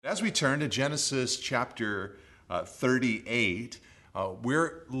As we turn to Genesis chapter 38,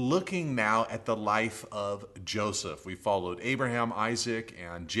 we're looking now at the life of Joseph. We followed Abraham, Isaac,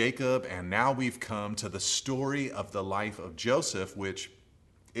 and Jacob, and now we've come to the story of the life of Joseph, which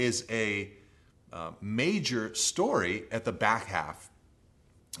is a major story at the back half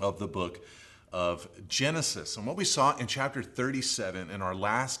of the book of Genesis. And what we saw in chapter 37 in our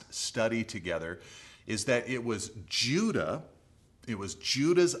last study together is that it was Judah's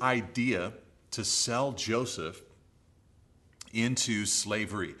idea to sell Joseph into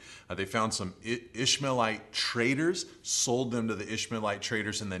slavery. They found some Ishmaelite traders, sold them to the Ishmaelite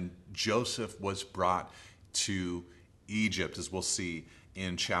traders, and then Joseph was brought to Egypt, as we'll see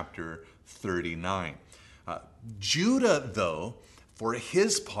in chapter 39. Judah, though, for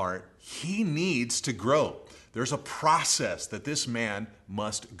his part, he needs to grow. There's a process that this man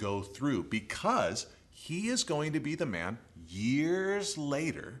must go through because he is going to be the man years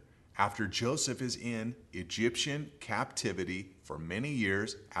later, after Joseph is in Egyptian captivity for many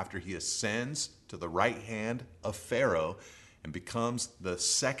years, after he ascends to the right hand of Pharaoh and becomes the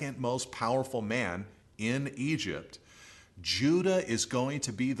second most powerful man in Egypt, Judah is going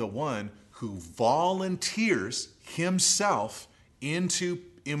to be the one who volunteers himself into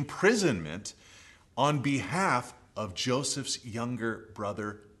imprisonment on behalf of Joseph's younger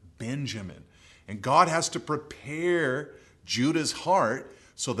brother Benjamin. And God has to prepare Judah's heart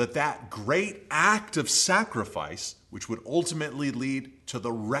so that that great act of sacrifice, which would ultimately lead to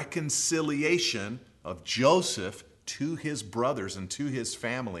the reconciliation of Joseph to his brothers and to his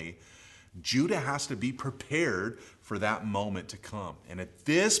family, Judah has to be prepared for that moment to come. And at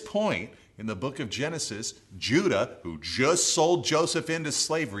this point in the book of Genesis, Judah, who just sold Joseph into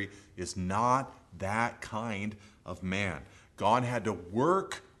slavery, is not that kind of man. God had to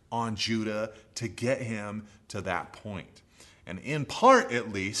work on Judah to get him to that point. And in part,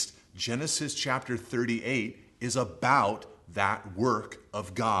 at least, Genesis chapter 38 is about that work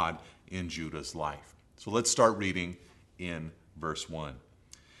of God in Judah's life. So let's start reading in verse 1.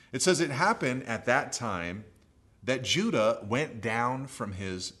 It says, "It happened at that time that Judah went down from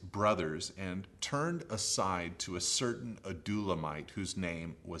his brothers and turned aside to a certain Adullamite whose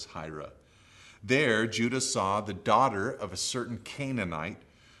name was Hira. There Judah saw the daughter of a certain Canaanite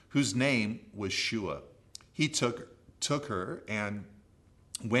whose name was Shua. He took her and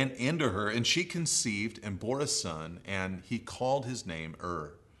went into her, and she conceived and bore a son, and he called his name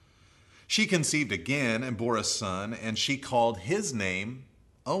She conceived again and bore a son, and she called his name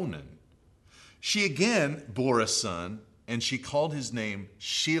Onan. She again bore a son, and she called his name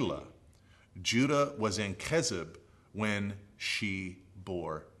Shelah. Judah was in Kezib when she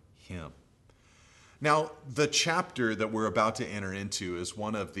bore him." Now, the chapter that we're about to enter into is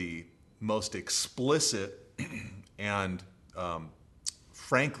one of the most explicit and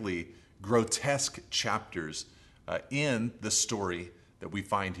frankly grotesque chapters in the story that we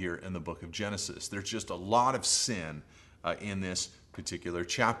find here in the book of Genesis. There's just a lot of sin in this particular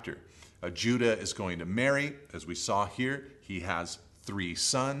chapter. Judah is going to marry, as we saw here. He has 3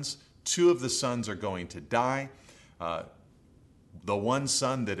 sons. 2 of the sons are going to die. The one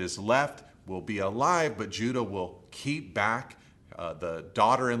son that is left will be alive, but Judah will keep back the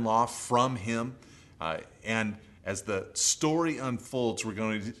daughter-in-law from him. And as the story unfolds, we're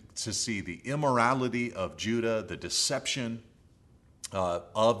going to see the immorality of Judah, the deception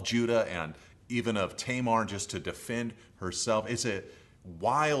of Judah, and even of Tamar just to defend herself. It's a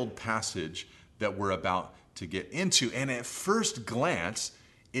wild passage that we're about to get into. And at first glance,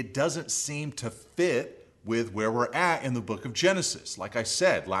 it doesn't seem to fit with where we're at in the book of Genesis. Like I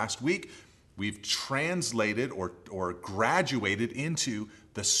said last week, we've translated or graduated into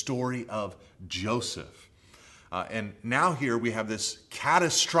the story of Joseph. And now here we have this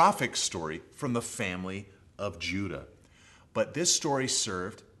catastrophic story from the family of Judah. But this story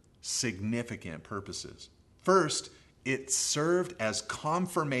served significant purposes. First, it served as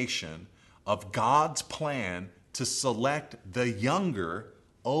confirmation of God's plan to select the younger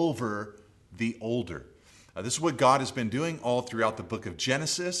over the older. This is what God has been doing all throughout the book of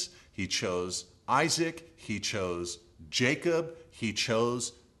Genesis. He chose Isaac, he chose Jacob, he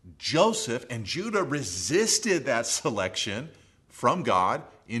chose Joseph, and Judah resisted that selection from God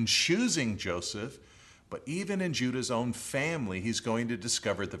in choosing Joseph. But even in Judah's own family, he's going to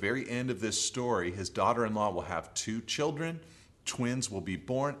discover at the very end of this story, his daughter-in-law will have 2 children, twins will be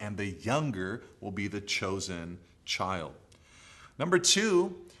born, and the younger will be the chosen child. Number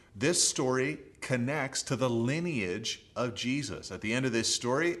 2, this story connects to the lineage of Jesus. At the end of this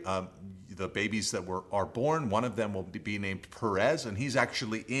story, the babies that are born, one of them will be named Perez, and he's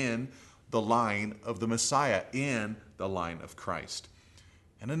actually in the line of the Messiah, in the line of Christ.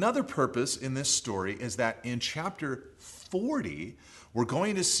 And another purpose in this story is that in chapter 40, we're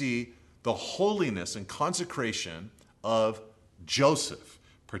going to see the holiness and consecration of Joseph,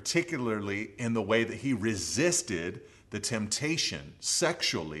 particularly in the way that he resisted the temptation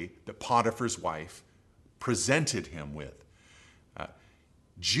sexually that Potiphar's wife presented him with.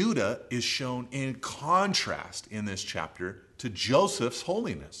 Judah is shown in contrast in this chapter to Joseph's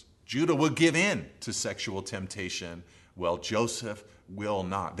holiness. Judah will give in to sexual temptation, while Joseph will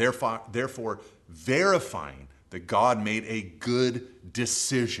not. Therefore, verifying that God made a good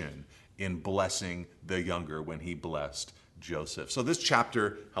decision in blessing the younger when he blessed Joseph. So this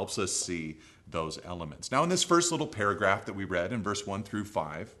chapter helps us see those elements. Now, in this first little paragraph that we read in verse 1 through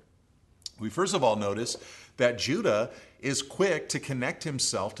 5, we first of all notice that Judah is quick to connect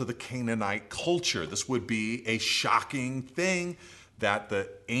himself to the Canaanite culture. This would be a shocking thing that the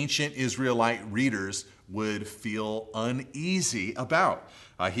ancient Israelite readers would feel uneasy about.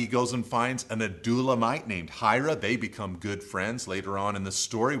 He goes and finds an Adullamite named Hira. They become good friends. Later on in the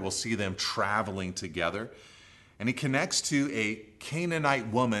story, we'll see them traveling together. And he connects to a Canaanite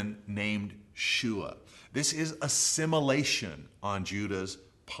woman named Shua. This is assimilation on Judah's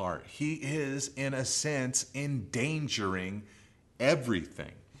part. He is, in a sense, endangering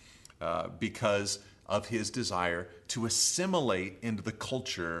everything because of his desire to assimilate into the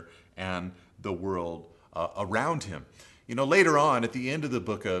culture and the world around him. You know, later on, at the end of the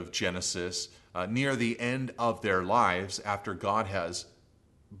book of Genesis, near the end of their lives, after God has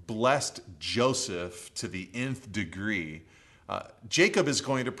blessed Joseph to the nth degree, Jacob is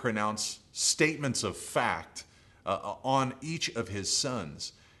going to pronounce statements of fact on each of his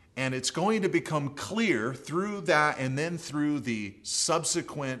sons. And it's going to become clear through that and then through the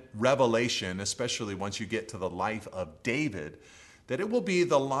subsequent revelation, especially once you get to the life of David, that it will be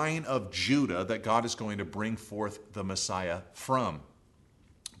the line of Judah that God is going to bring forth the Messiah from.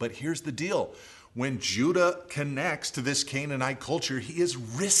 But here's the deal. When Judah connects to this Canaanite culture, he is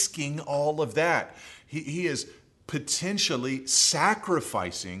risking all of that. He is potentially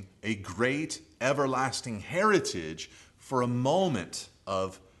sacrificing a great everlasting heritage for a moment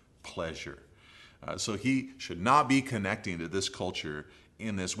of pleasure. So he should not be connecting to this culture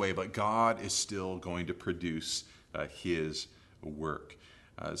in this way, but God is still going to produce his work.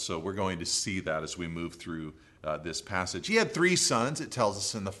 So we're going to see that as we move through this passage. He had 3 sons, it tells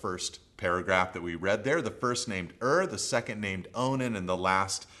us in the first paragraph that we read there. The first named the second named Onan, and the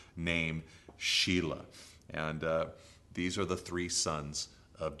last named Shelah. And these are the 3 sons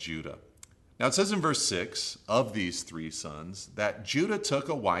of Judah. Now it says in verse 6 of these 3 sons that Judah took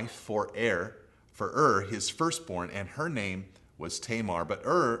a wife for his firstborn, and her name was Tamar. But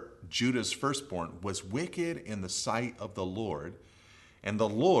Judah's firstborn, was wicked in the sight of the Lord, and the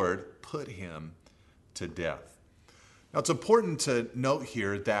Lord put him to death. Now it's important to note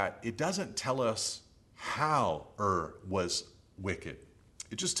here that it doesn't tell us how was wicked.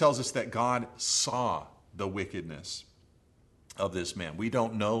 It just tells us that God saw the wickedness of this man. We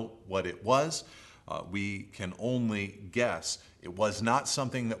don't know what it was. We can only guess. It was not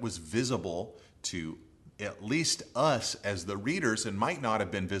something that was visible to at least us as the readers, and might not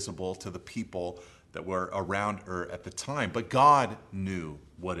have been visible to the people that were around at the time. But God knew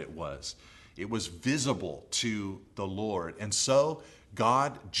what it was. It was visible to the Lord. And so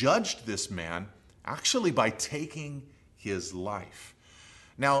God judged this man actually by taking his life.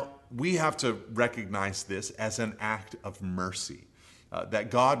 Now, we have to recognize this as an act of mercy,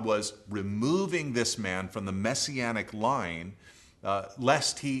 that God was removing this man from the messianic line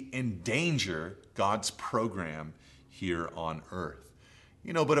lest he endanger God's program here on earth.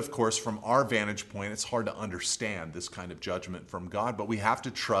 You know, but of course, from our vantage point, it's hard to understand this kind of judgment from God, but we have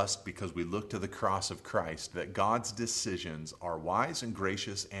to trust, because we look to the cross of Christ, that God's decisions are wise and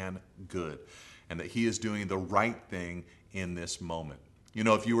gracious and good, and that he is doing the right thing in this moment. You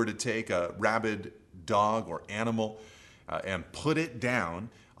know, if you were to take a rabid dog or animal and put it down,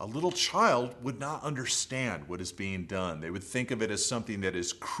 a little child would not understand what is being done. They would think of it as something that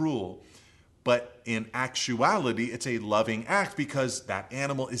is cruel, but in actuality, it's a loving act because that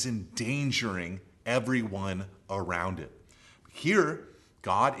animal is endangering everyone around it. Here,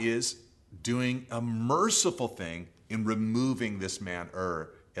 God is doing a merciful thing in removing this man,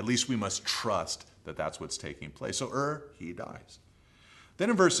 At least we must trust that that's what's taking place. So he dies.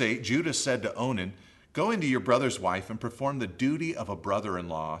 Then in verse 8, Judah said to Onan, "Go into your brother's wife and perform the duty of a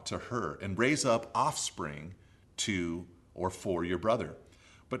brother-in-law to her, and raise up offspring to or for your brother."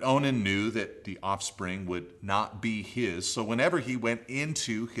 But Onan knew that the offspring would not be his, so whenever he went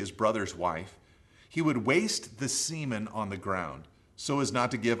into his brother's wife, he would waste the semen on the ground, so as not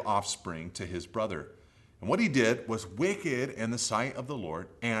to give offspring to his brother. And what he did was wicked in the sight of the Lord,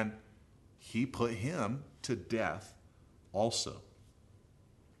 and he put him to death also.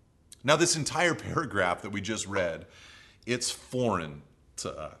 Now, this entire paragraph that we just read, it's foreign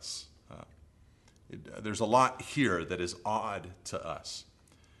to us. There's a lot here that is odd to us.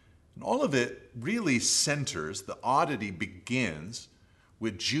 And all of it really centers, the oddity begins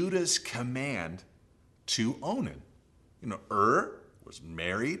with Judah's command to Onan. Was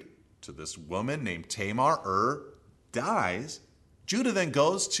married to this woman named Tamar. Dies. Judah then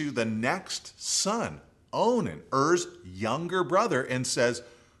goes to the next son, Onan, younger brother, and says,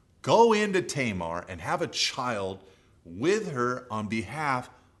 go into Tamar and have a child with her on behalf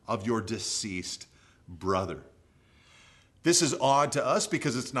of your deceased brother. This is odd to us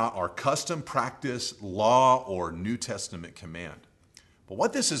because it's not our custom, practice, law, or New Testament command. But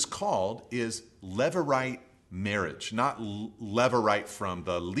what this is called is Levirate marriage. Not Levirate from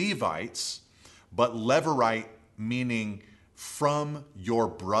the Levites, but Levirate meaning from your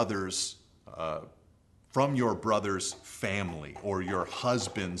brother's family or your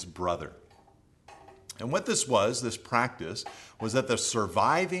husband's brother. And what this practice was that the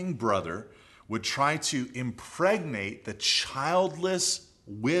surviving brother would try to impregnate the childless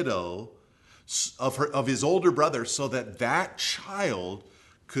widow of his older brother so that child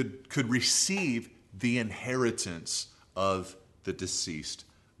could receive the inheritance of the deceased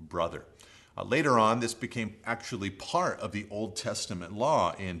brother. Later on, this became actually part of the Old Testament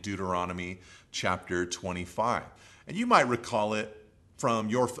law in Deuteronomy chapter 25. And you might recall it from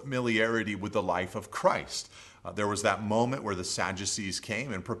your familiarity with the life of Christ. There was that moment where the Sadducees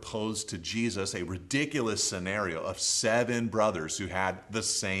came and proposed to Jesus a ridiculous scenario of 7 brothers who had the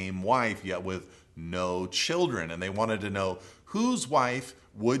same wife, yet with no children. And they wanted to know whose wife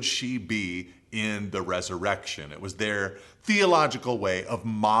would she be in the resurrection. It was their theological way of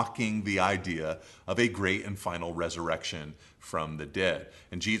mocking the idea of a great and final resurrection from the dead.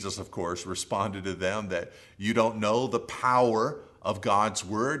 And Jesus, of course, responded to them that you don't know the power of God's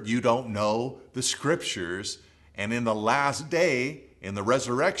word, you don't know the scriptures, and in the last day, in the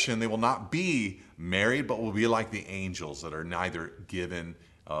resurrection, they will not be married, but will be like the angels that are neither given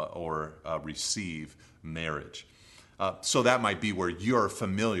or receive marriage. So that might be where you're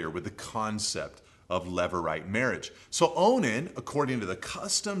familiar with the concept of Levirate marriage. So Onan, according to the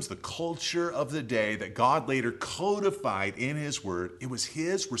customs, the culture of the day that God later codified in his word, it was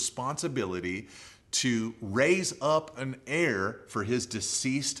his responsibility to raise up an heir for his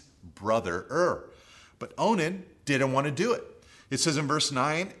deceased brother But Onan didn't want to do it. It says in verse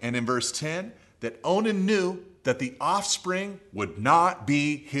 9 and in verse 10 that Onan knew that the offspring would not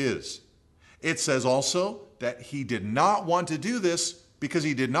be his. It says also that he did not want to do this because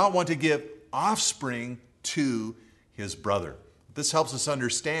he did not want to give offspring to his brother. What this helps us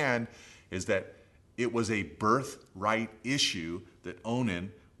understand is that it was a birthright issue that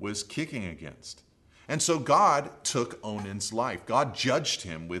Onan was kicking against. And so God took Onan's life. God judged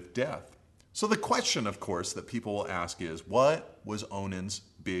him with death. So the question, of course, that people will ask is, what was Onan's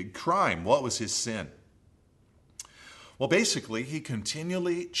big crime? What was his sin? Well, basically, he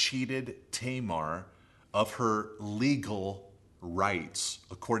continually cheated Tamar of her legal rights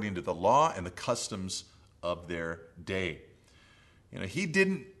according to the law and the customs of their day. He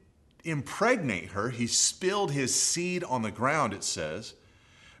didn't impregnate her. He spilled his seed on the ground, it says,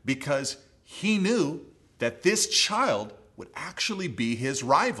 because he knew that this child would actually be his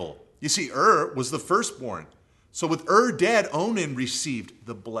rival. You see, was the firstborn. So with dead, Onan received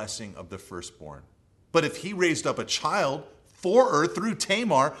the blessing of the firstborn. But if he raised up a child for through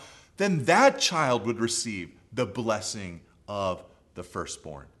Tamar, then that child would receive the blessing of the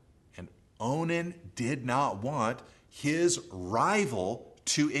firstborn. And Onan did not want his rival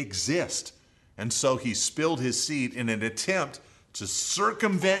to exist. And so he spilled his seed in an attempt to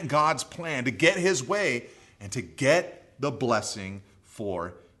circumvent God's plan, to get his way, and to get the blessing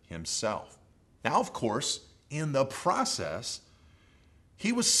for himself. Now, of course, in the process,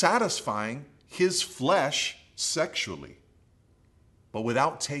 he was satisfying his flesh sexually, but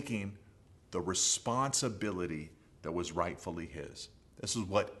without taking the responsibility that was rightfully his. This is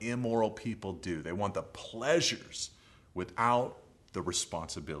what immoral people do. They want the pleasures without the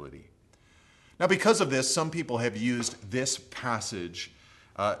responsibility. Now, because of this, some people have used this passage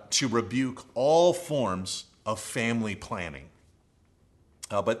to rebuke all forms of family planning.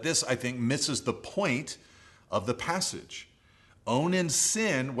 But this, I think, misses the point of the passage. Onan's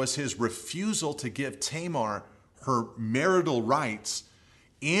sin was his refusal to give Tamar her marital rights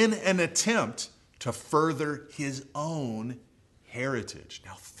in an attempt to further his own heritage.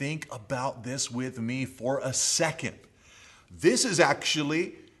 Now think about this with me for a second. This is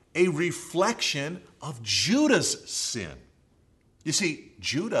actually a reflection of Judah's sin. You see,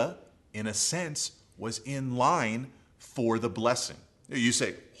 Judah, in a sense, was in line for the blessing. You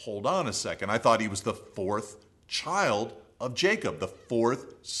say, hold on a second. I thought he was the fourth child of Jacob, the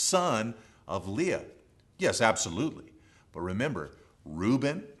fourth son of Leah. Yes, absolutely. But remember,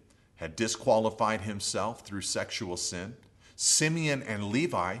 Reuben had disqualified himself through sexual sin. Simeon and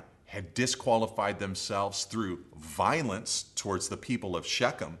Levi had disqualified themselves through violence towards the people of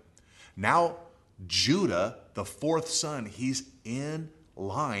Shechem. Now, Judah, the fourth son, he's in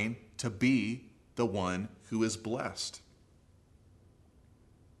line to be the one who is blessed.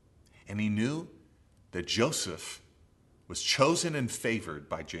 And he knew that Joseph was chosen and favored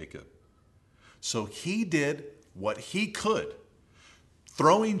by Jacob. So he did what he could.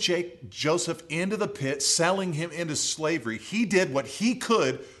 Throwing Joseph into the pit, selling him into slavery, he did what he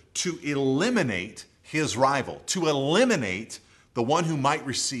could to eliminate his rival, to eliminate the one who might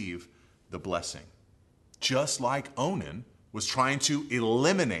receive the blessing. Just like Onan was trying to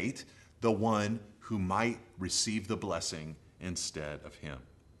eliminate the one who might receive the blessing instead of him.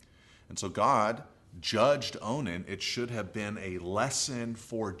 And so God judged Onan. It should have been a lesson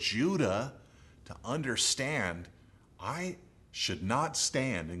for Judah to understand, I should not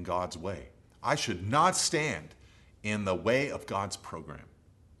stand in God's way. I should not stand in the way of God's program.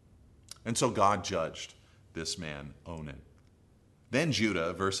 And so God judged this man, Onan. Then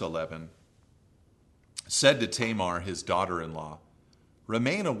Judah, verse 11, said to Tamar, his daughter-in-law,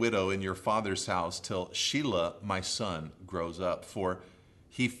 remain a widow in your father's house till Shelah, my son, grows up, for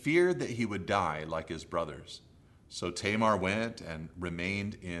he feared that he would die like his brothers. So Tamar went and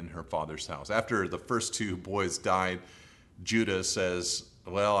remained in her father's house. After the first two boys died, Judah says,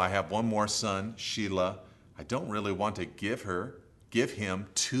 well, I have one more son, Shelah. I don't really want to give him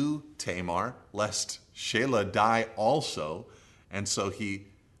to Tamar, lest Shelah die also. And so he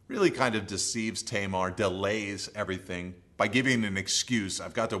really kind of deceives Tamar, delays everything by giving an excuse.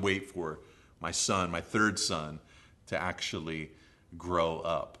 I've got to wait for my son, my third son, to actually grow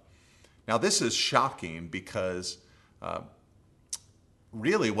up. Now, this is shocking because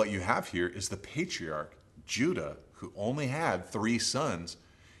really what you have here is the patriarch, Judah, who only had 3 sons.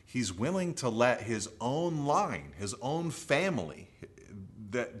 He's willing to let his own line, his own family,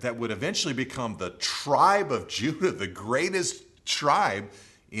 that would eventually become the tribe of Judah, the greatest tribe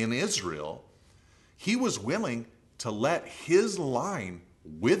in Israel, he was willing to let his line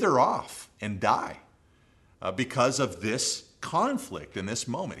wither off and die because of this conflict in this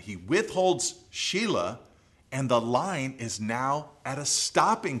moment. He withholds Shelah, and the line is now at a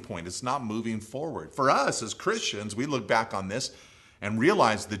stopping point. It's not moving forward. For us as Christians, we look back on this and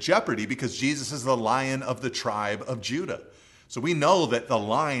realize the jeopardy because Jesus is the Lion of the tribe of Judah. So we know that the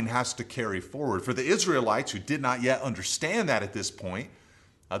line has to carry forward. For the Israelites who did not yet understand that at this point,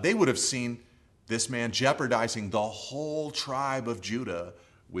 they would have seen this man jeopardizing the whole tribe of Judah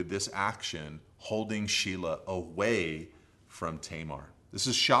with this action, holding Shelah away from Tamar. This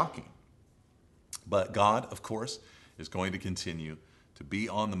is shocking. But God, of course, is going to continue to be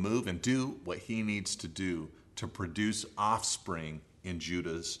on the move and do what he needs to do to produce offspring in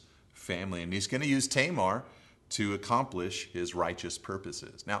Judah's family. And he's going to use Tamar to accomplish his righteous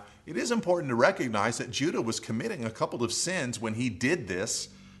purposes. Now, it is important to recognize that Judah was committing a couple of sins when he did this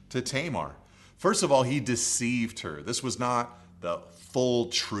to Tamar. First of all, he deceived her. This was not the full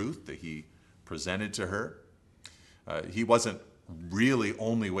truth that he presented to her. He wasn't really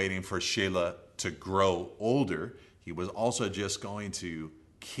only waiting for Shelah to grow older. He was also just going to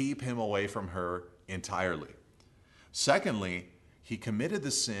keep him away from her entirely. Secondly, he committed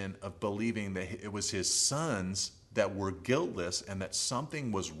the sin of believing that it was his sons that were guiltless and that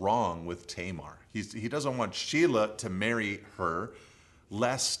something was wrong with Tamar. He doesn't want Shelah to marry her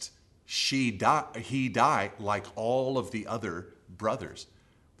lest he die like all of the other brothers.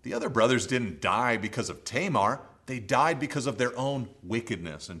 The other brothers didn't die because of Tamar. They died because of their own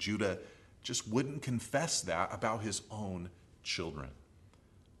wickedness. And Judah just wouldn't confess that about his own children.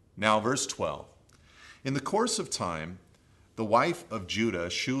 Now, verse 12. In the course of time, the wife of Judah,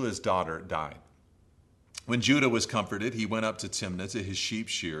 Shua's daughter, died. When Judah was comforted, he went up to Timnah to his sheep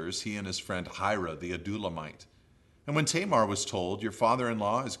shearers, he and his friend Hira the Adullamite. And when Tamar was told, your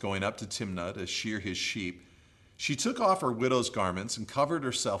father-in-law is going up to Timnah to shear his sheep, she took off her widow's garments and covered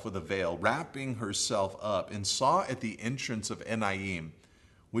herself with a veil, wrapping herself up, and sat at the entrance of Enaim,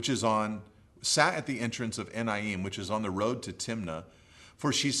 which is on the road to Timnah,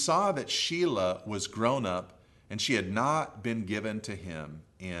 for she saw that Shelah was grown up, and she had not been given to him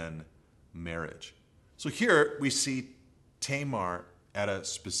in marriage. So here we see Tamar at a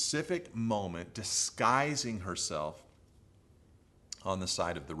specific moment disguising herself on the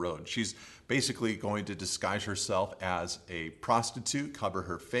side of the road. She's basically going to disguise herself as a prostitute, cover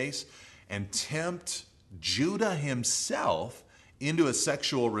her face, and tempt Judah himself into a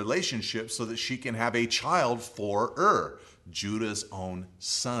sexual relationship so that she can have a child for Judah's own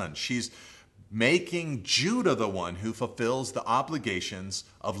son. She's making Judah the one who fulfills the obligations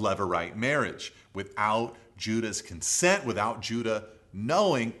of Levirate marriage without Judah's consent, without Judah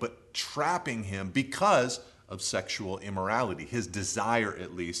knowing, but trapping him because of sexual immorality, his desire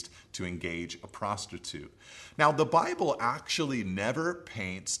at least to engage a prostitute. Now, the Bible actually never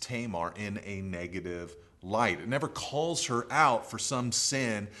paints Tamar in a negative light. It never calls her out for some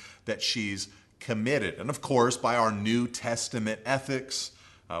sin that she's committed. And of course, by our New Testament ethics,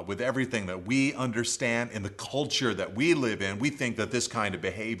 with everything that we understand in the culture that we live in, we think that this kind of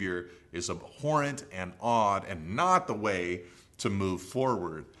behavior is abhorrent and odd and not the way to move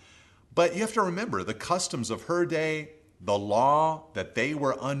forward. But you have to remember, the customs of her day, the law that they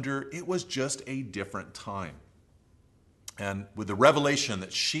were under, it was just a different time. And with the revelation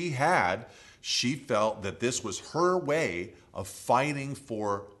that she had, she felt that this was her way of fighting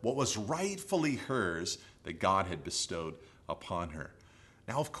for what was rightfully hers that God had bestowed upon her.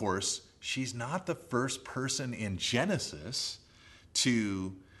 Now, of course, she's not the first person in Genesis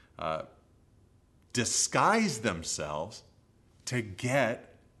to disguise themselves to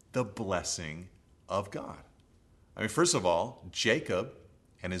get the blessing of God. I mean, first of all, Jacob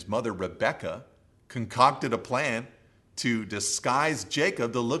and his mother Rebekah concocted a plan to disguise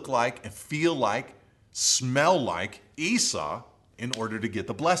Jacob to look like and feel like, smell like Esau in order to get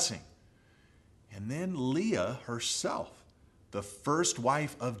the blessing. And then Leah herself, the first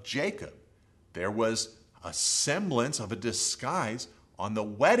wife of Jacob, there was a semblance of a disguise on the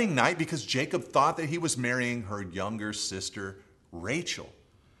wedding night because Jacob thought that he was marrying her younger sister, Rachel.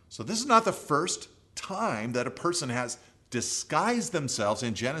 So this is not the first time that a person has disguised themselves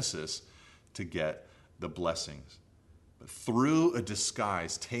in Genesis to get the blessings. But through a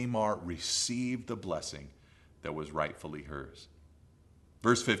disguise, Tamar received the blessing that was rightfully hers.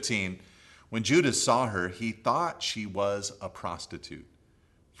 Verse 15, when Judah saw her, he thought she was a prostitute,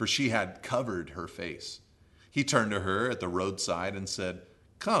 for she had covered her face. He turned to her at the roadside and said,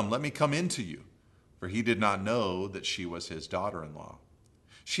 "Come, let me come in to you," for he did not know that she was his daughter-in-law.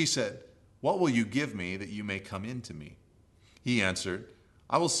 She said, "What will you give me that you may come in to me?" He answered,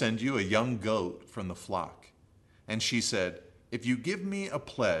 "I will send you a young goat from the flock." And she said, "If you give me a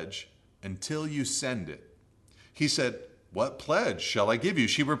pledge until you send it." He said, "What pledge shall I give you?"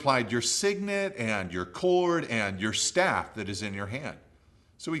 She replied, "Your signet and your cord and your staff that is in your hand."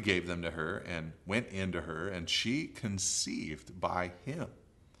 So he gave them to her and went in to her, and she conceived by him.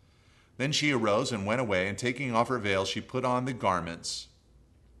 Then she arose and went away, and taking off her veil, she put on the garments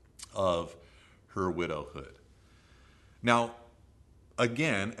of her widowhood. Now,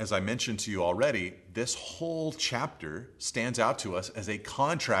 again, as I mentioned to you already, this whole chapter stands out to us as a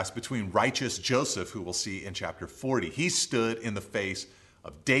contrast between righteous Joseph, who we'll see in chapter 40. He stood in the face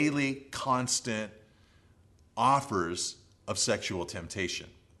of daily, constant offers of sexual temptation.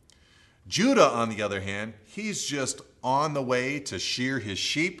 Judah, on the other hand, he's just on the way to shear his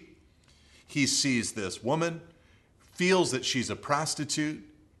sheep. He sees this woman, feels that she's a prostitute,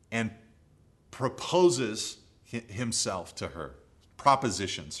 and proposes himself to her,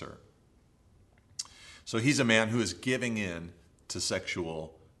 propositions her. So he's a man who is giving in to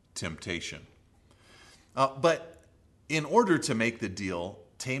sexual temptation. But in order to make the deal,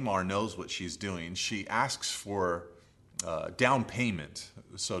 Tamar knows what she's doing. She asks for down payment,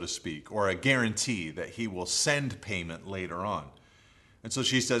 so to speak, or a guarantee that he will send payment later on. And so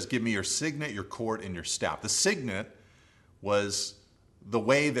she says, "Give me your signet, your cord, and your staff." The signet was the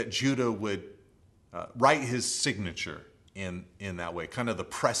way that Judah would write his signature in that way, kind of the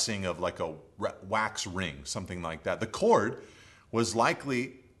pressing of like a wax ring, something like that. The cord was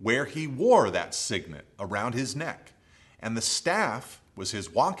likely where he wore that signet, around his neck. And the staff was his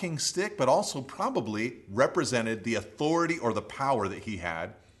walking stick, but also probably represented the authority or the power that he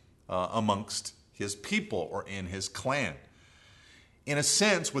had amongst his people or in his clan. In a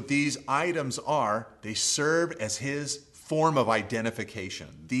sense, what these items are, they serve as his form of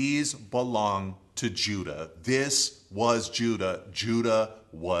identification. These belong to Judah. This was Judah. Judah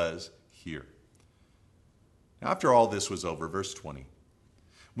was here. Now, after all this was over, verse 20.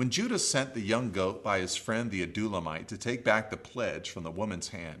 When Judah sent the young goat by his friend the Adulamite to take back the pledge from the woman's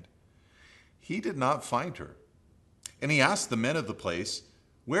hand, he did not find her. And he asked the men of the place,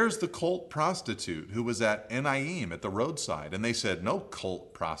 "Where's the cult prostitute who was at Enaim at the roadside?" And they said, "No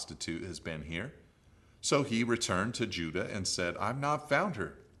cult prostitute has been here." So he returned to Judah and said, "I've not found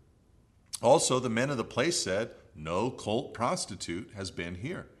her." Also the men of the place said, "No cult prostitute has been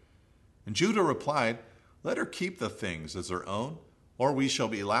here." And Judah replied, "Let her keep the things as her own, or we shall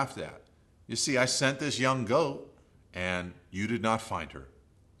be laughed at. You see, I sent this young goat, and you did not find her."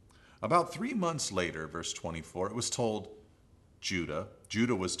 About 3 months later, verse 24, it was told Judah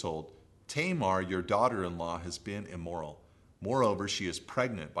was told, "Tamar, your daughter-in-law, has been immoral. Moreover, she is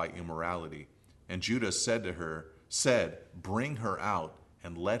pregnant by immorality." And Judah said, "Bring her out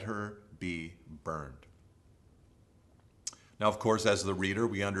and let her be burned." Now, of course, as the reader,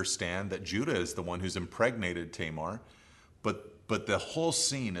 we understand that Judah is the one who's impregnated Tamar, but the whole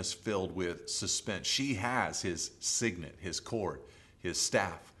scene is filled with suspense. She has his signet, his cord, his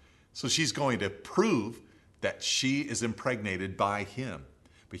staff. So she's going to prove that she is impregnated by him.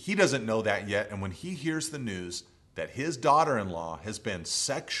 But he doesn't know that yet, and when he hears the news that his daughter-in-law has been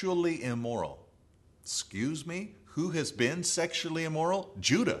sexually immoral, excuse me, who has been sexually immoral?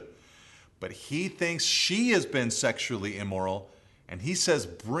 Judah. But he thinks she has been sexually immoral, and he says,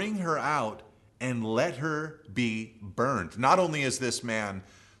 "Bring her out and let her be burned." Not only is this man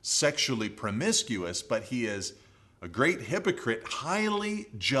sexually promiscuous, but he is a great hypocrite, highly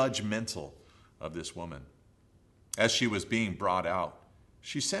judgmental of this woman. As she was being brought out,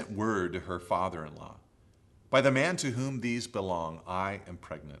 she sent word to her father-in-law, "By the man to whom these belong, I am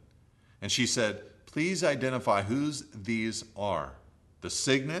pregnant." And she said, "Please identify whose these are, the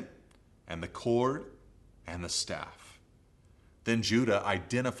signet and the cord and the staff." Then Judah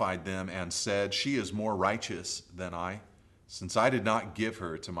identified them and said, "She is more righteous than I, since I did not give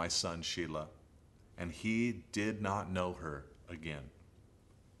her to my son Shelah." And he did not know her again.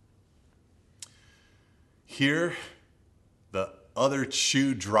 Here, the other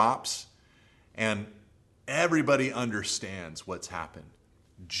shoe drops, and everybody understands what's happened.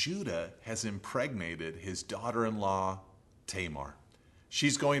 Judah has impregnated his daughter-in-law, Tamar.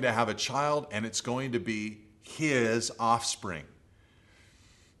 She's going to have a child, and it's going to be his offspring.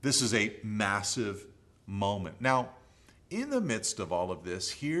 This is a massive moment. Now, in the midst of all of this,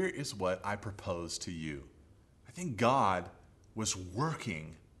 here is what I propose to you. I think God was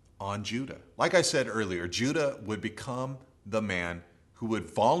working on Judah. Like I said earlier, Judah would become the man who would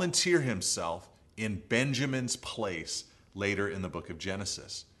volunteer himself in Benjamin's place later in the book of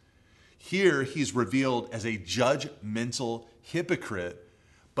Genesis. Here, he's revealed as a judgmental hypocrite,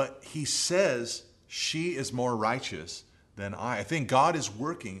 but he says, "She is more righteous than I." I think God is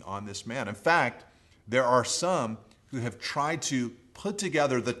working on this man. In fact, there are some who have tried to put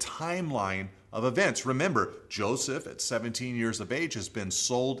together the timeline of events. Remember, Joseph, at 17 years of age, has been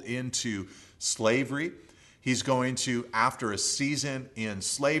sold into slavery. He's going to, after a season in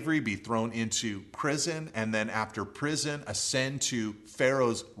slavery, be thrown into prison, and then after prison, ascend to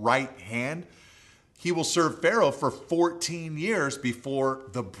Pharaoh's right hand. He will serve Pharaoh for 14 years before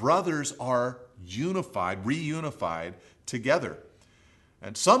the brothers are reunified together.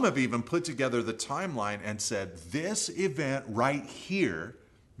 And some have even put together the timeline and said this event right here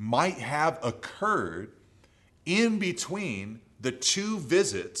might have occurred in between the two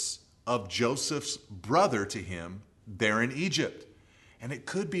visits of Joseph's brother to him there in Egypt. And it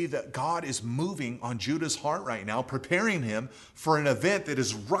could be that God is moving on Judah's heart right now, preparing him for an event that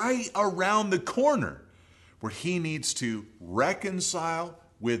is right around the corner, where he needs to reconcile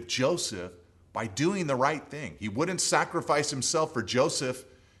with Joseph by doing the right thing. He wouldn't sacrifice himself for Joseph,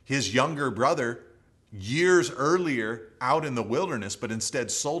 his younger brother, years earlier out in the wilderness, but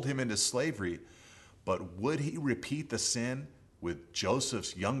instead sold him into slavery. But would he repeat the sin with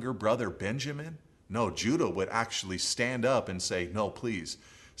Joseph's younger brother Benjamin? No, Judah would actually stand up and say, "No, please,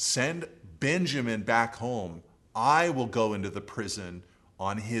 send Benjamin back home. I will go into the prison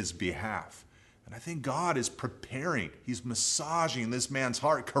on his behalf." And I think God is preparing. He's massaging this man's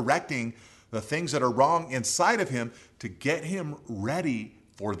heart, correcting the things that are wrong inside of him to get him ready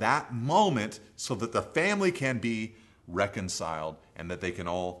for that moment so that the family can be reconciled and that they can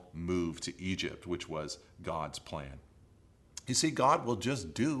all move to Egypt, which was God's plan. You see, God will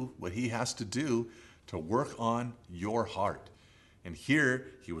just do what he has to do to work on your heart. And here,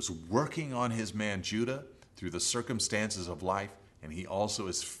 he was working on his man Judah through the circumstances of life, and he also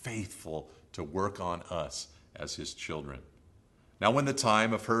is faithful to work on us as his children. Now, when the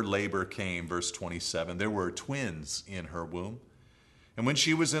time of her labor came, verse 27, there were twins in her womb. And when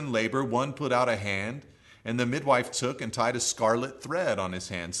she was in labor, one put out a hand, and the midwife took and tied a scarlet thread on his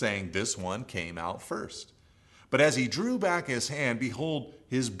hand, saying, "This one came out first." But as he drew back his hand, behold,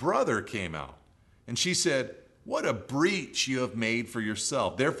 his brother came out. And she said, "What a breach you have made for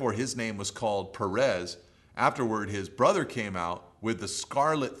yourself." Therefore his name was called Perez. Afterward his brother came out with the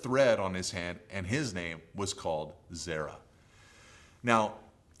scarlet thread on his hand, and his name was called Zerah. Now,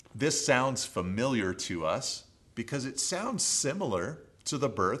 this sounds familiar to us because it sounds similar to the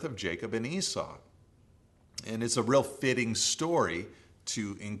birth of Jacob and Esau. And it's a real fitting story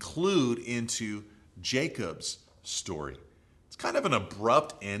to include into Jacob's story. It's kind of an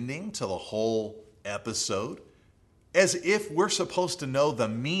abrupt ending to the whole episode, as if we're supposed to know the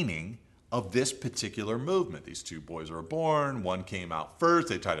meaning of this particular movement. These two boys were born. One came out first.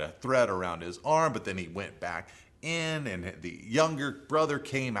 They tied a thread around his arm, but then he went back in, and the younger brother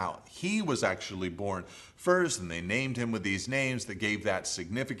came out. He was actually born first, and they named him with these names that gave that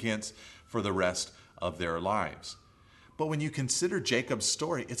significance for the rest of their lives. But when you consider Jacob's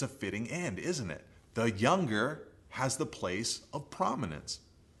story, it's a fitting end, isn't it? The younger has the place of prominence.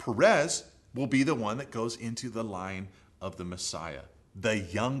 Perez will be the one that goes into the line of the Messiah. The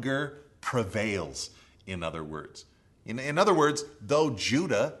younger prevails, in other words. In other words, though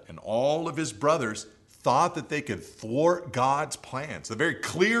Judah and all of his brothers thought that they could thwart God's plans, the very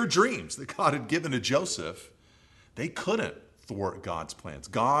clear dreams that God had given to Joseph, they couldn't thwart God's plans.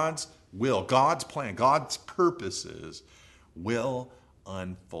 God's will, God's plan, God's purposes will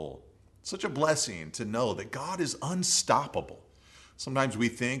unfold. Such a blessing to know that God is unstoppable. Sometimes we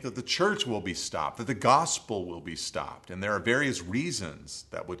think that the church will be stopped, that the gospel will be stopped, and there are various reasons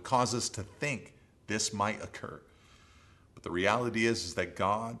that would cause us to think this might occur. But the reality is that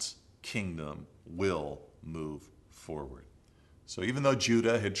God's kingdom will move forward. So even though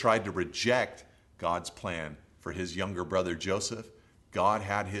Judah had tried to reject God's plan for his younger brother Joseph, God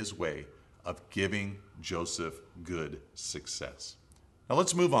had his way of giving Joseph good success. Now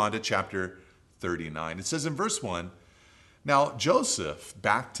let's move on to chapter 39. It says in verse 1, "Now Joseph,"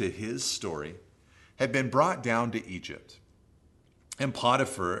 back to his story, "had been brought down to Egypt. And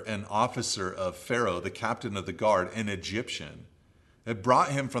Potiphar, an officer of Pharaoh, the captain of the guard, an Egyptian, had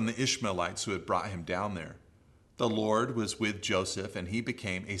brought him from the Ishmaelites who had brought him down there. The Lord was with Joseph, and he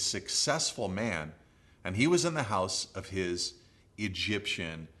became a successful man, and he was in the house of his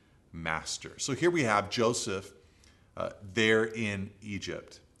Egyptian master." So here we have Joseph there in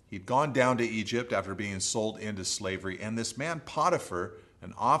Egypt. He'd gone down to Egypt after being sold into slavery, and this man Potiphar,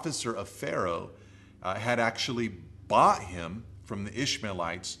 an officer of Pharaoh, had actually bought him from the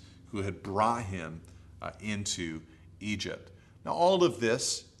Ishmaelites who had brought him into Egypt. Now, all of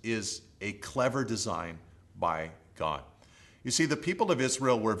this is a clever design by God. You see, the people of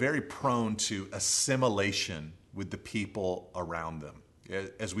Israel were very prone to assimilation with the people around them.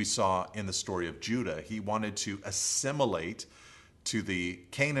 As we saw in the story of Judah, he wanted to assimilate to the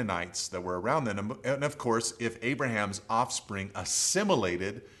Canaanites that were around them. And of course, if Abraham's offspring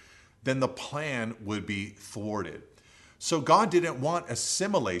assimilated, then the plan would be thwarted. So God didn't want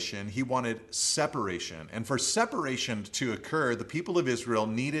assimilation, he wanted separation. And for separation to occur, the people of Israel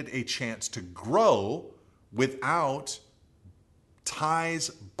needed a chance to grow without ties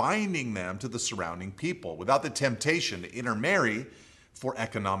binding them to the surrounding people, without the temptation to intermarry for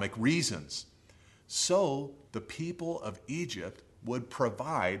economic reasons. So the people of Egypt would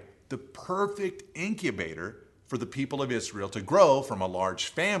provide the perfect incubator for the people of Israel to grow from a large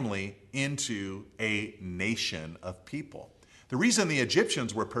family into a nation of people. The reason the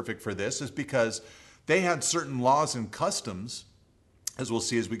Egyptians were perfect for this is because they had certain laws and customs, as we'll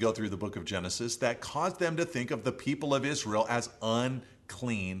see as we go through the book of Genesis, that caused them to think of the people of Israel as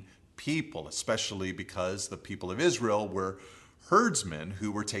unclean people, especially because the people of Israel were herdsmen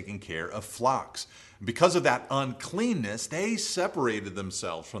who were taking care of flocks. Because of that uncleanness, they separated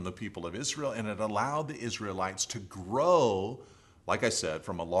themselves from the people of Israel, and it allowed the Israelites to grow, like I said,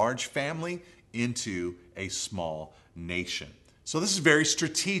 from a large family into a small nation. So this is very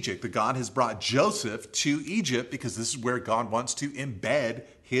strategic that God has brought Joseph to Egypt because this is where God wants to embed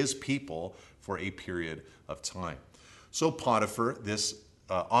his people for a period of time. So Potiphar, this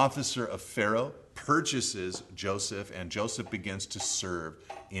officer of Pharaoh, purchases Joseph, and Joseph begins to serve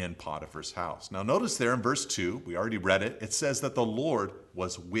in Potiphar's house. Now notice there in verse 2, we already read it, it says that the Lord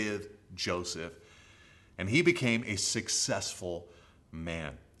was with Joseph, and he became a successful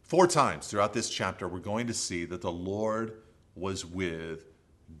man. 4 times throughout this chapter, we're going to see that the Lord was with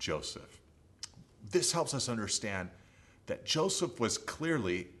Joseph. This helps us understand that Joseph was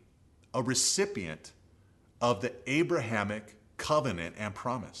clearly a recipient of the Abrahamic covenant and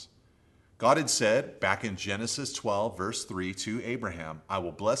promise. God had said back in Genesis 12, verse 3 to Abraham, "I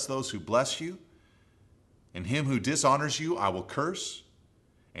will bless those who bless you, and him who dishonors you I will curse,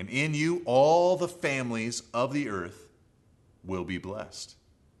 and in you all the families of the earth will be blessed."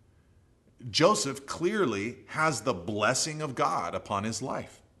 Joseph clearly has the blessing of God upon his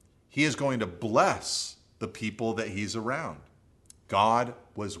life. He is going to bless the people that he's around. God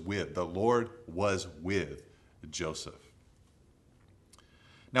was with, the Lord was with Joseph.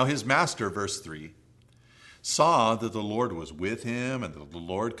 Now his master, verse 3, saw that the Lord was with him and that the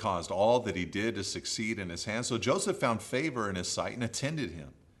Lord caused all that he did to succeed in his hands. So Joseph found favor in his sight and attended him.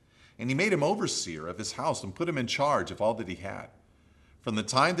 And he made him overseer of his house and put him in charge of all that he had. From the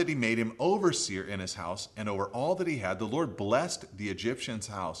time that he made him overseer in his house and over all that he had, the Lord blessed the Egyptian's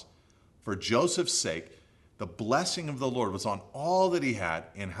house. For Joseph's sake, the blessing of the Lord was on all that he had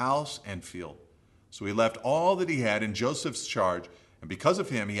in house and field. So he left all that he had in Joseph's charge, and because of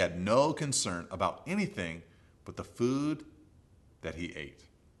him, he had no concern about anything but the food that he ate.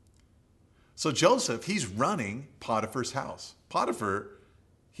 So Joseph, he's running Potiphar's house. Potiphar,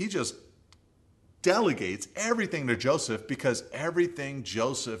 he just delegates everything to Joseph because everything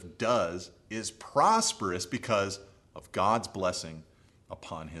Joseph does is prosperous because of God's blessing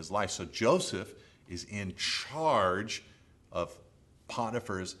upon his life. So Joseph is in charge of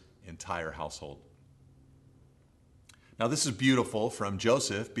Potiphar's entire household. Now, this is beautiful from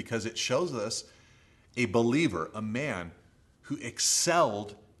Joseph because it shows us a believer, a man who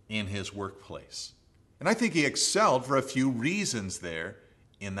excelled in his workplace. And I think he excelled for a few reasons there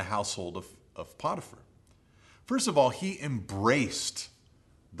in the household of Potiphar. First of all, he embraced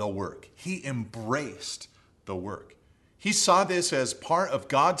the work. He embraced the work. He saw this as part of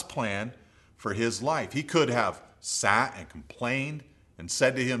God's plan for his life. He could have sat and complained and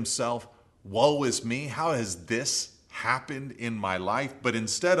said to himself, "Woe is me, how has this happened in my life?" But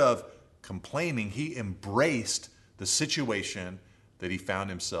instead of complaining, he embraced the situation that he found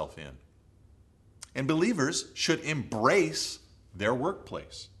himself in. And believers should embrace their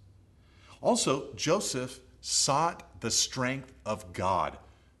workplace. Also, Joseph sought the strength of God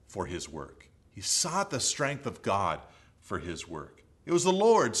for his work. He sought the strength of God for his work. It was the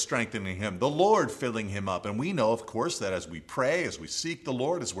Lord strengthening him, the Lord filling him up. And we know, of course, that as we pray, as we seek the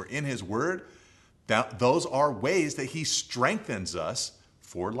Lord, as we're in his word, that those are ways that he strengthens us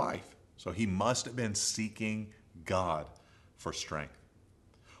for life. So he must have been seeking God for strength.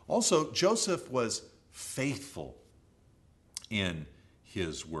 Also, Joseph was faithful in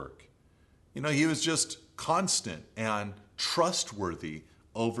his work. You know, he was just constant and trustworthy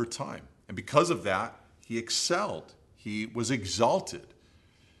over time. And because of that, he excelled. He was exalted.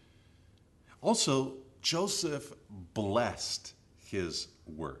 Also, Joseph blessed his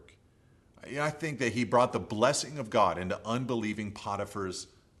work. I think that he brought the blessing of God into unbelieving Potiphar's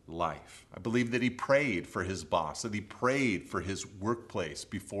life. I believe that he prayed for his boss, that he prayed for his workplace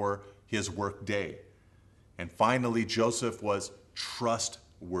before his work day. And finally, Joseph was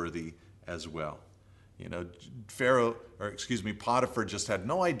trustworthy as well. You know, Potiphar just had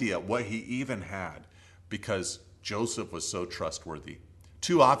no idea what he even had because Joseph was so trustworthy.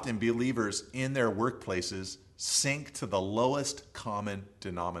 Too often, believers in their workplaces sink to the lowest common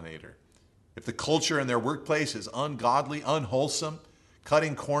denominator. If the culture in their workplace is ungodly, unwholesome,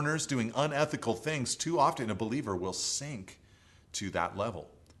 cutting corners, doing unethical things, too often a believer will sink to that level.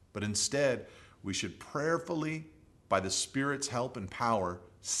 But instead, we should prayerfully, by the Spirit's help and power,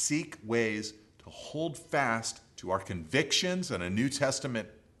 seek ways to hold fast to our convictions and a New Testament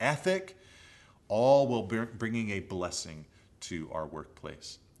ethic, all while bringing a blessing to our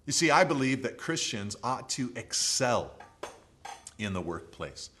workplace. You see, I believe that Christians ought to excel in the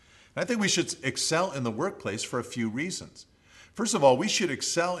workplace. And I think we should excel in the workplace for a few reasons. First of all, we should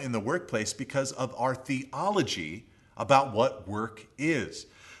excel in the workplace because of our theology about what work is.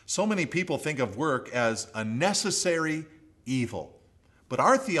 So many people think of work as a necessary evil. But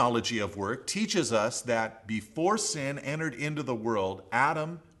our theology of work teaches us that before sin entered into the world,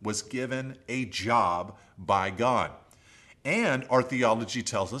 Adam was given a job by God. And our theology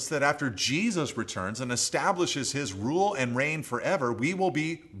tells us that after Jesus returns and establishes his rule and reign forever, we will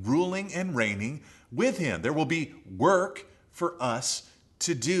be ruling and reigning with him. There will be work for us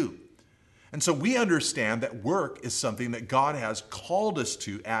to do. And so we understand that work is something that God has called us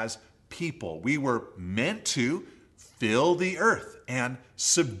to as people. We were meant to fill the earth and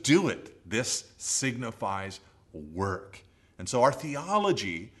subdue it. This signifies work. And so our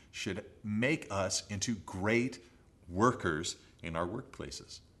theology should make us into great workers in our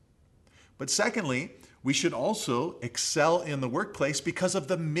workplaces. But secondly, we should also excel in the workplace because of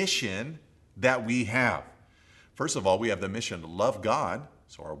the mission that we have. First of all, we have the mission to love God,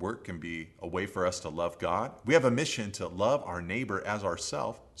 so our work can be a way for us to love God. We have a mission to love our neighbor as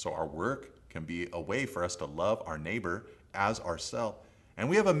ourselves, so our work can be a way for us to love our neighbor as ourselves. And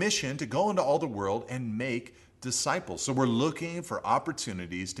we have a mission to go into all the world and make disciples. So we're looking for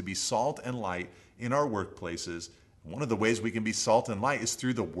opportunities to be salt and light in our workplaces. One of the ways we can be salt and light is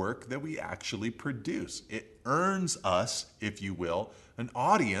through the work that we actually produce. It earns us, if you will, an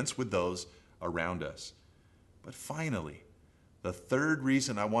audience with those around us. But finally, the third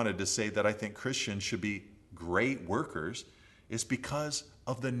reason I wanted to say that I think Christians should be great workers is because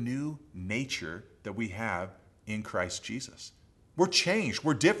of the new nature that we have in Christ Jesus. We're changed.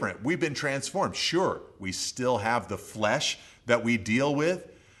 We're different. We've been transformed. Sure, we still have the flesh that we deal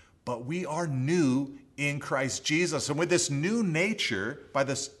with, but we are new in Christ Jesus. And with this new nature, by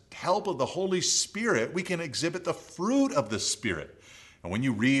the help of the Holy Spirit, we can exhibit the fruit of the Spirit. And when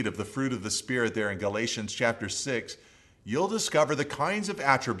you read of the fruit of the Spirit there in Galatians chapter 6, you'll discover the kinds of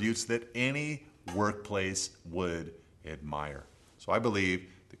attributes that any workplace would admire. So I believe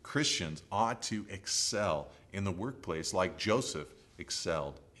that Christians ought to excel in the workplace like Joseph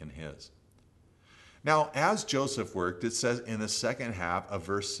excelled in his. Now, as Joseph worked, it says in the second half of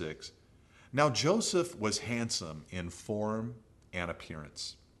verse 6, now Joseph was handsome in form and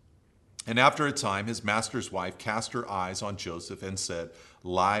appearance. And after a time, his master's wife cast her eyes on Joseph and said,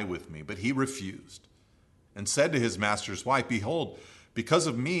 lie with me. But he refused and said to his master's wife, behold, because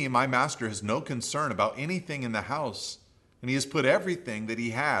of me, my master has no concern about anything in the house, and he has put everything that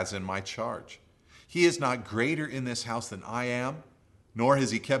he has in my charge. He is not greater in this house than I am, nor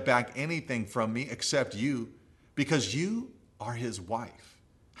has he kept back anything from me except you, because you are his wife.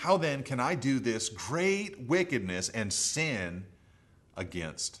 How then can I do this great wickedness and sin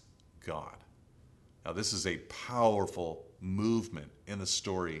against God? Now, this is a powerful movement in the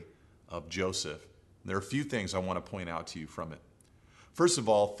story of Joseph. There are a few things I want to point out to you from it. First of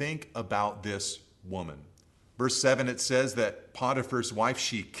all, think about this woman. Verse 7, it says that Potiphar's wife,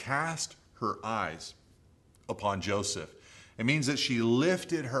 she cast her eyes upon Joseph. It means that she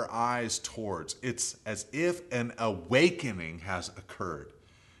lifted her eyes towards. It's as if an awakening has occurred.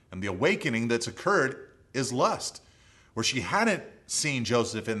 And the awakening that's occurred is lust, where she hadn't seen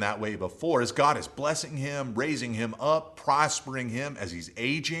Joseph in that way before. As God is blessing him, raising him up, prospering him as he's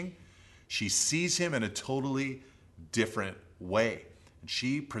aging, she sees him in a totally different way. And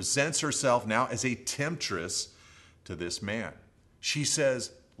she presents herself now as a temptress to this man. She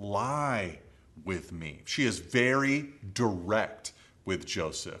says, lie with me. She is very direct with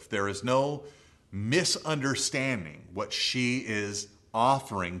Joseph. There is no misunderstanding what she is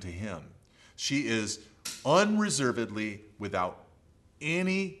offering to him. She is unreservedly, without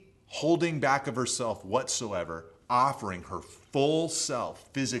any holding back of herself whatsoever, offering her full self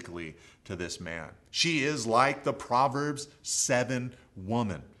physically to this man. She is like the Proverbs 7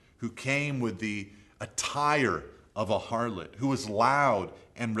 woman who came with the attire of a harlot, who was loud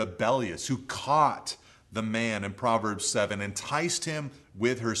and rebellious, who caught the man in Proverbs 7, enticed him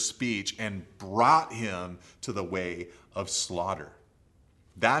with her speech, and brought him to the way of slaughter.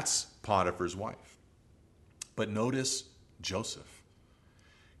 That's Potiphar's wife. But notice Joseph.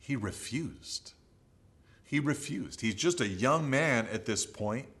 He refused. He refused. He's just a young man at this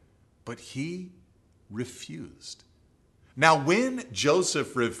point, but he refused. Now, when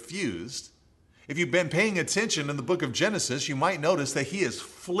Joseph refused, if you've been paying attention in the book of Genesis, you might notice that he is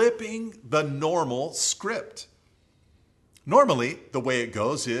flipping the normal script. Normally, the way it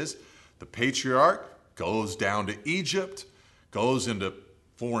goes is the patriarch goes down to Egypt, goes into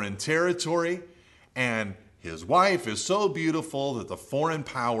foreign territory, and his wife is so beautiful that the foreign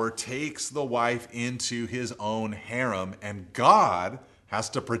power takes the wife into his own harem, and God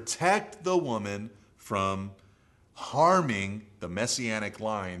has to protect the woman from harming the messianic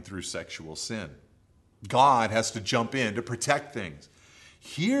line through sexual sin. God has to jump in to protect things.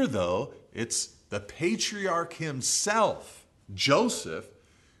 Here, though, it's the patriarch himself, Joseph,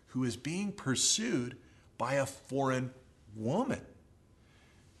 who is being pursued by a foreign woman.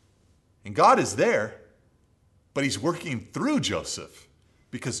 And God is there, but he's working through Joseph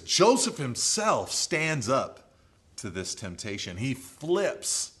because Joseph himself stands up to this temptation. He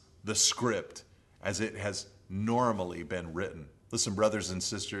flips the script as it has normally been written. Listen, brothers and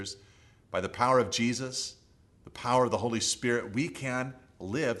sisters, by the power of Jesus, the power of the Holy Spirit, we can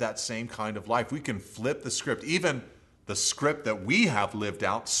live that same kind of life. We can flip the script, even the script that we have lived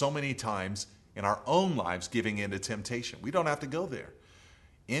out so many times in our own lives, giving in to temptation. We don't have to go there.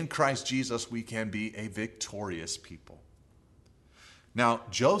 In Christ Jesus, we can be a victorious people. Now,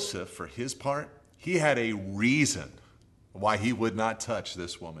 Joseph, for his part, he had a reason why he would not touch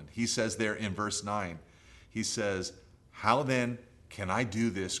this woman. He says there in verse 9, he says, how then can I do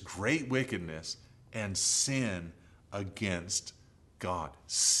this great wickedness and sin against God?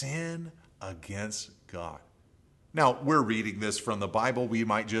 Sin against God. Now, we're reading this from the Bible. We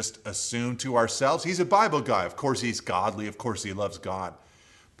might just assume to ourselves, he's a Bible guy. Of course, he's godly. Of course, he loves God.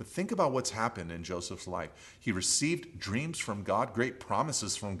 But think about what's happened in Joseph's life. He received dreams from God, great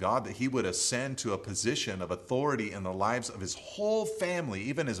promises from God that he would ascend to a position of authority in the lives of his whole family,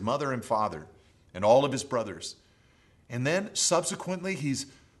 even his mother and father, and all of his brothers. And then subsequently, he's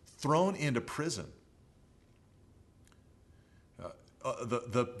thrown into prison.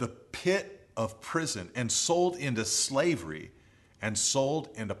 the pit of prison and sold into slavery and sold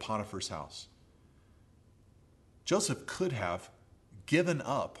into Potiphar's house. Joseph could have given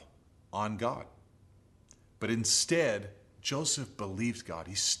up on God. But instead, Joseph believed God.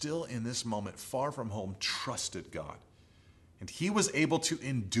 He still, in this moment, far from home, trusted God. And he was able to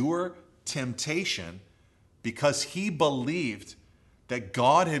endure temptation because he believed that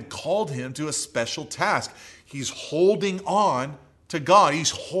God had called him to a special task. He's holding on to God.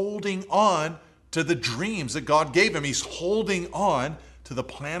 He's holding on to the dreams that God gave him. He's holding on to the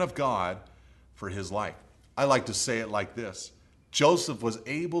plan of God for his life. I like to say it like this. Joseph was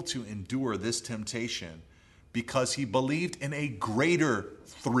able to endure this temptation because he believed in a greater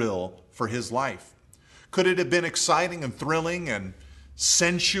thrill for his life. Could it have been exciting and thrilling and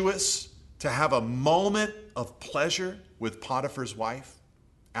sensuous to have a moment of pleasure with Potiphar's wife?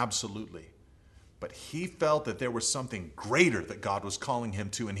 Absolutely. But he felt that there was something greater that God was calling him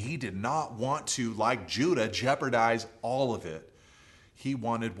to, and he did not want to, like Judah, jeopardize all of it. He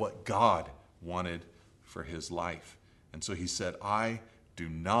wanted what God wanted for his life. And so he said, I do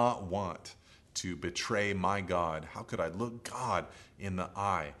not want to betray my God. How could I look God in the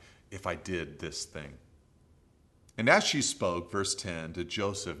eye if I did this thing? And as she spoke, verse 10, to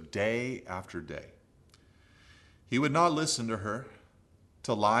Joseph day after day, he would not listen to her,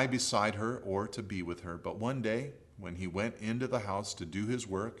 to lie beside her or to be with her. But one day, when he went into the house to do his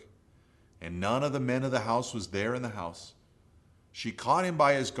work, and none of the men of the house was there in the house, she caught him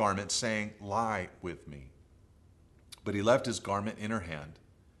by his garment, saying, lie with me. But he left his garment in her hand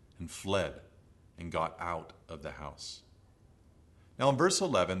and fled and got out of the house. Now in verse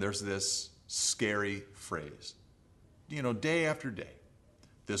 11, there's this scary phrase. You know, day after day,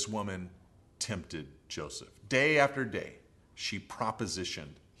 this woman tempted Joseph. Day after day, she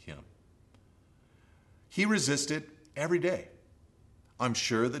propositioned him. He resisted every day. I'm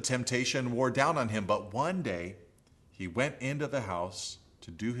sure the temptation wore down on him, but one day he went into the house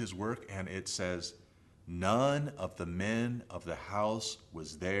to do his work, and it says, none of the men of the house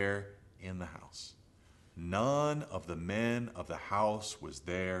was there in the house. None of the men of the house was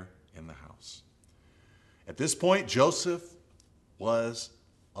there in the house. At this point, Joseph was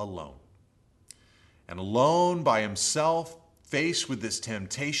alone. And alone by himself, faced with this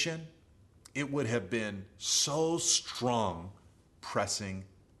temptation, it would have been so strong pressing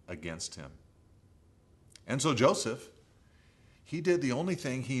against him. And so Joseph, he did the only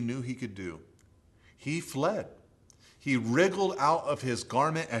thing he knew he could do. He fled. He wriggled out of his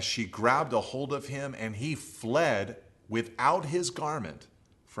garment as she grabbed a hold of him, and he fled without his garment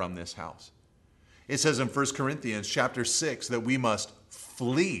from this house. It says in 1 Corinthians chapter 6 that we must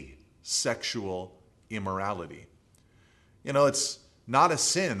flee sexual immorality. You know, it's not a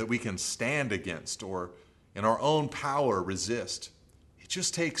sin that we can stand against or in our own power resist. It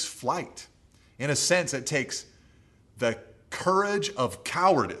just takes flight. In a sense, it takes the courage of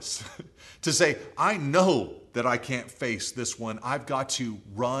cowardice to say, I know that I can't face this one. I've got to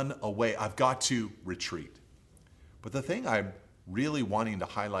run away. I've got to retreat. But the thing I'm really wanting to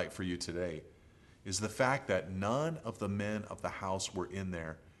highlight for you today is the fact that none of the men of the house were in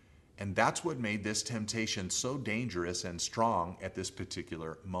there. And that's what made this temptation so dangerous and strong at this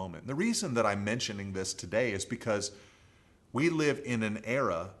particular moment. The reason that I'm mentioning this today is because we live in an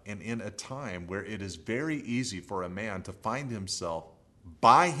era and in a time where it is very easy for a man to find himself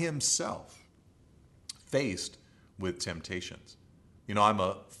by himself faced with temptations. You know, I'm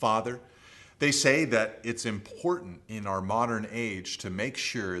a father. They say that it's important in our modern age to make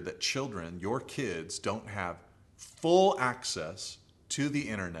sure that children, your kids, don't have full access to the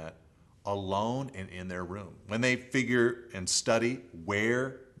internet alone and in their room. When they figure and study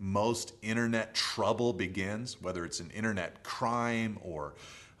where most internet trouble begins, whether it's an internet crime or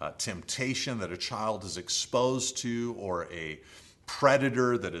temptation that a child is exposed to or a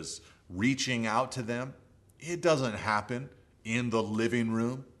predator that is reaching out to them, it doesn't happen in the living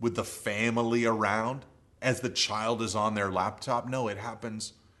room with the family around as the child is on their laptop. No, it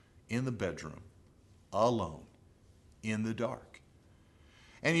happens in the bedroom, alone, in the dark.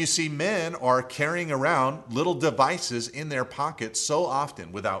 And you see, men are carrying around little devices in their pockets so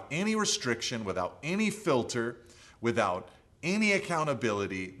often without any restriction, without any filter, without any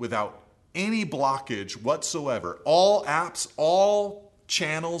accountability, without any blockage whatsoever. All apps, all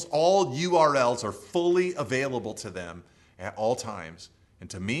channels, all URLs are fully available to them at all times. And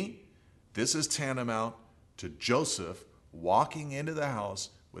to me, this is tantamount to Joseph walking into the house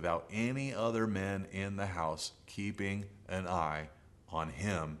without any other men in the house keeping an eye on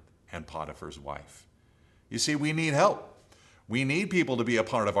him and Potiphar's wife. You see, we need help. We need people to be a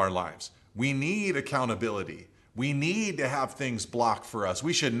part of our lives. We need accountability. We need to have things blocked for us.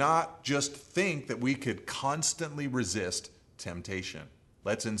 We should not just think that we could constantly resist temptation.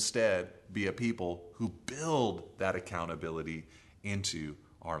 Let's instead be a people who build that accountability into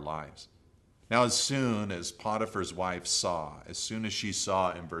our lives. Now, as soon as Potiphar's wife saw, as soon as she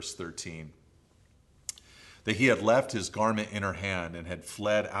saw in verse 13, that he had left his garment in her hand and had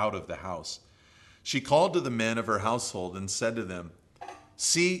fled out of the house, she called to the men of her household and said to them,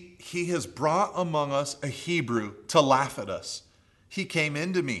 "See, he has brought among us a Hebrew to laugh at us. He came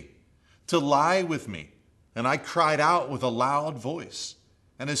into me to lie with me, and I cried out with a loud voice.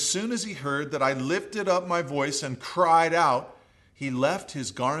 And as soon as he heard that I lifted up my voice and cried out, he left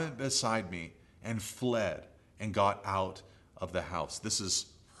his garment beside me and fled and got out of the house." This is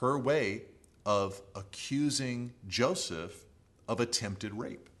her way of accusing Joseph of attempted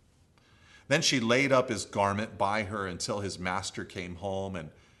rape. Then she laid up his garment by her until his master came home,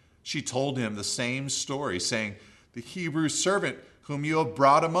 and she told him the same story, saying, "The Hebrew servant whom you have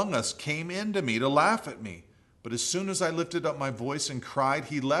brought among us came in to me to laugh at me. But as soon as I lifted up my voice and cried,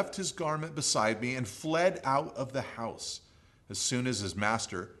 he left his garment beside me and fled out of the house. As soon as his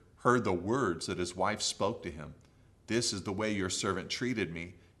master heard the words that his wife spoke to him, 'This is the way your servant treated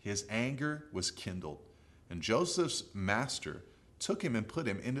me,' his anger was kindled. And Joseph's master took him and put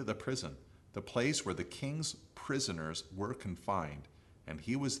him into the prison, the place where the king's prisoners were confined, and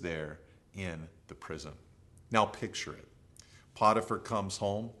he was there in the prison." Now picture it. Potiphar comes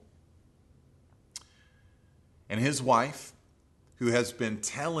home, and his wife, who has been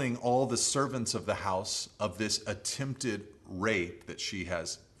telling all the servants of the house of this attempted rape that she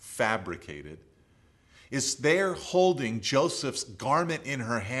has fabricated, is there holding Joseph's garment in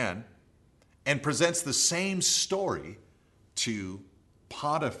her hand and presents the same story to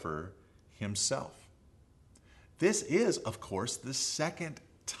Potiphar himself. This is, of course, the second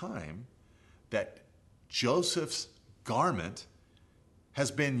time that Joseph's garment has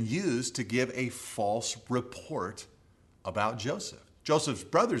been used to give a false report about Joseph. Joseph's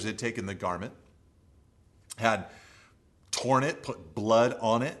brothers had taken the garment, had torn it, put blood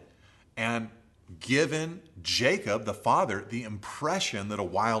on it, and given Jacob, the father, the impression that a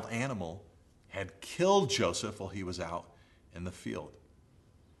wild animal had killed Joseph while he was out in the field.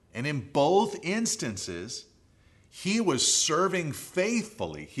 And in both instances, he was serving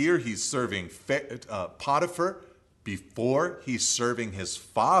faithfully. Here he's serving Potiphar before he's serving his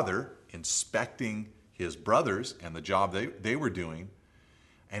father, inspecting his brothers and the job they were doing.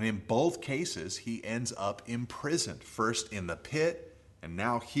 And in both cases, he ends up imprisoned, first in the pit, and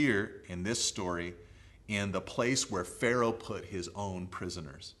now here in this story, in the place where Pharaoh put his own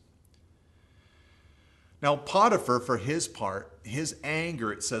prisoners. Now, Potiphar, for his part, his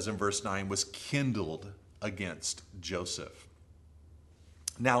anger, it says in verse 9, was kindled against Joseph.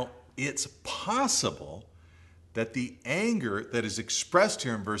 Now, it's possible that the anger that is expressed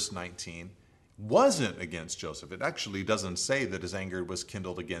here in verse 19 wasn't against Joseph. It actually doesn't say that his anger was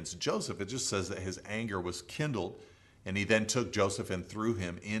kindled against Joseph. It just says that his anger was kindled, and he then took Joseph and threw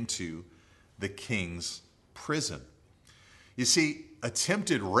him into the king's prison. You see,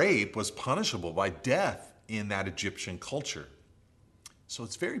 attempted rape was punishable by death in that Egyptian culture. So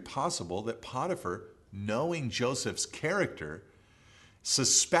it's very possible that Potiphar, knowing Joseph's character,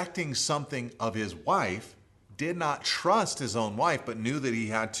 suspecting something of his wife, did not trust his own wife, but knew that he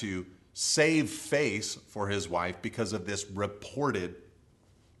had to save face for his wife because of this reported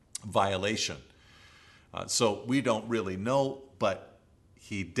violation. So we don't really know, but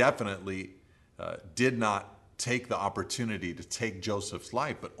he definitely did not take the opportunity to take Joseph's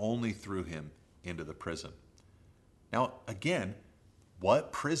life, but only threw him into the prison. Now, again,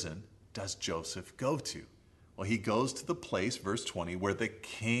 what prison does Joseph go to? Well, he goes to the place, verse 20, where the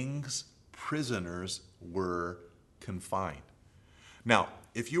king's prisoners were confined. Now,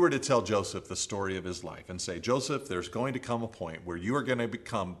 if you were to tell Joseph the story of his life and say, "Joseph, there's going to come a point where you are going to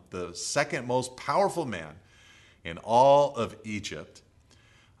become the second most powerful man in all of Egypt,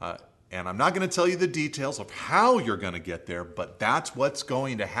 and I'm not going to tell you the details of how you're going to get there, but that's what's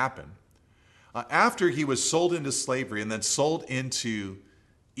going to happen." After he was sold into slavery and then sold into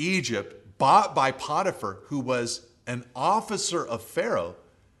Egypt, bought by Potiphar, who was an officer of Pharaoh,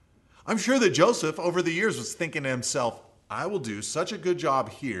 I'm sure that Joseph over the years was thinking to himself, "I will do such a good job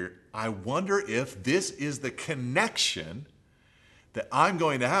here. I wonder if this is the connection that I'm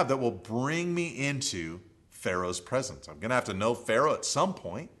going to have that will bring me into Pharaoh's presence. I'm going to have to know Pharaoh at some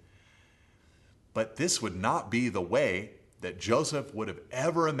point." But this would not be the way that Joseph would have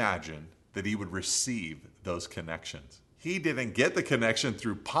ever imagined that he would receive those connections. He didn't get the connection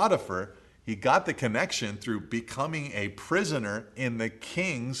through Potiphar. He got the connection through becoming a prisoner in the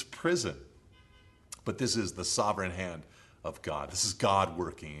king's prison. But this is the sovereign hand of God. This is God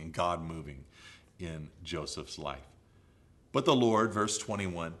working and God moving in Joseph's life. But the Lord, verse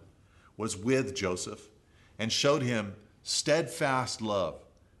 21, was with Joseph and showed him steadfast love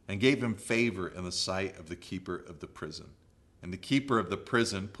and gave him favor in the sight of the keeper of the prison. And the keeper of the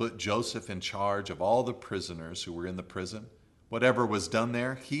prison put Joseph in charge of all the prisoners who were in the prison. Whatever was done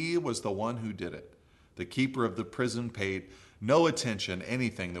there, he was the one who did it. The keeper of the prison paid no attention to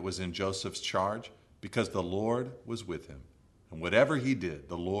anything that was in Joseph's charge, because the Lord was with him. And whatever he did,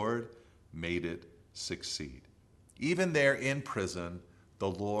 the Lord made it succeed. Even there in prison, the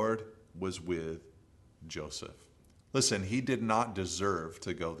Lord was with Joseph. Listen, he did not deserve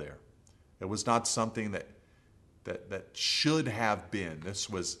to go there. It was not something that should have been. This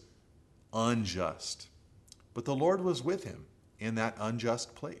was unjust. But the Lord was with him in that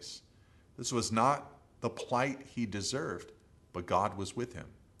unjust place. This was not the plight he deserved, but God was with him.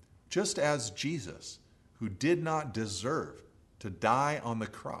 Just as Jesus, who did not deserve to die on the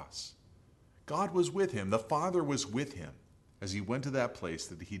cross, God was with him. The Father was with him as he went to that place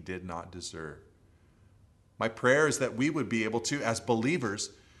that he did not deserve. My prayer is that we would be able to, as believers,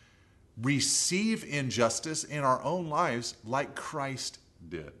 receive injustice in our own lives like Christ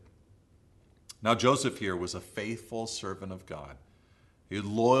did. Now, Joseph here was a faithful servant of God. He was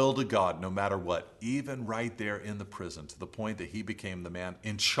loyal to God no matter what, even right there in the prison, to the point that he became the man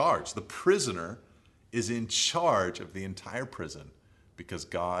in charge. The prisoner is in charge of the entire prison because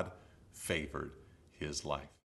God favored his life.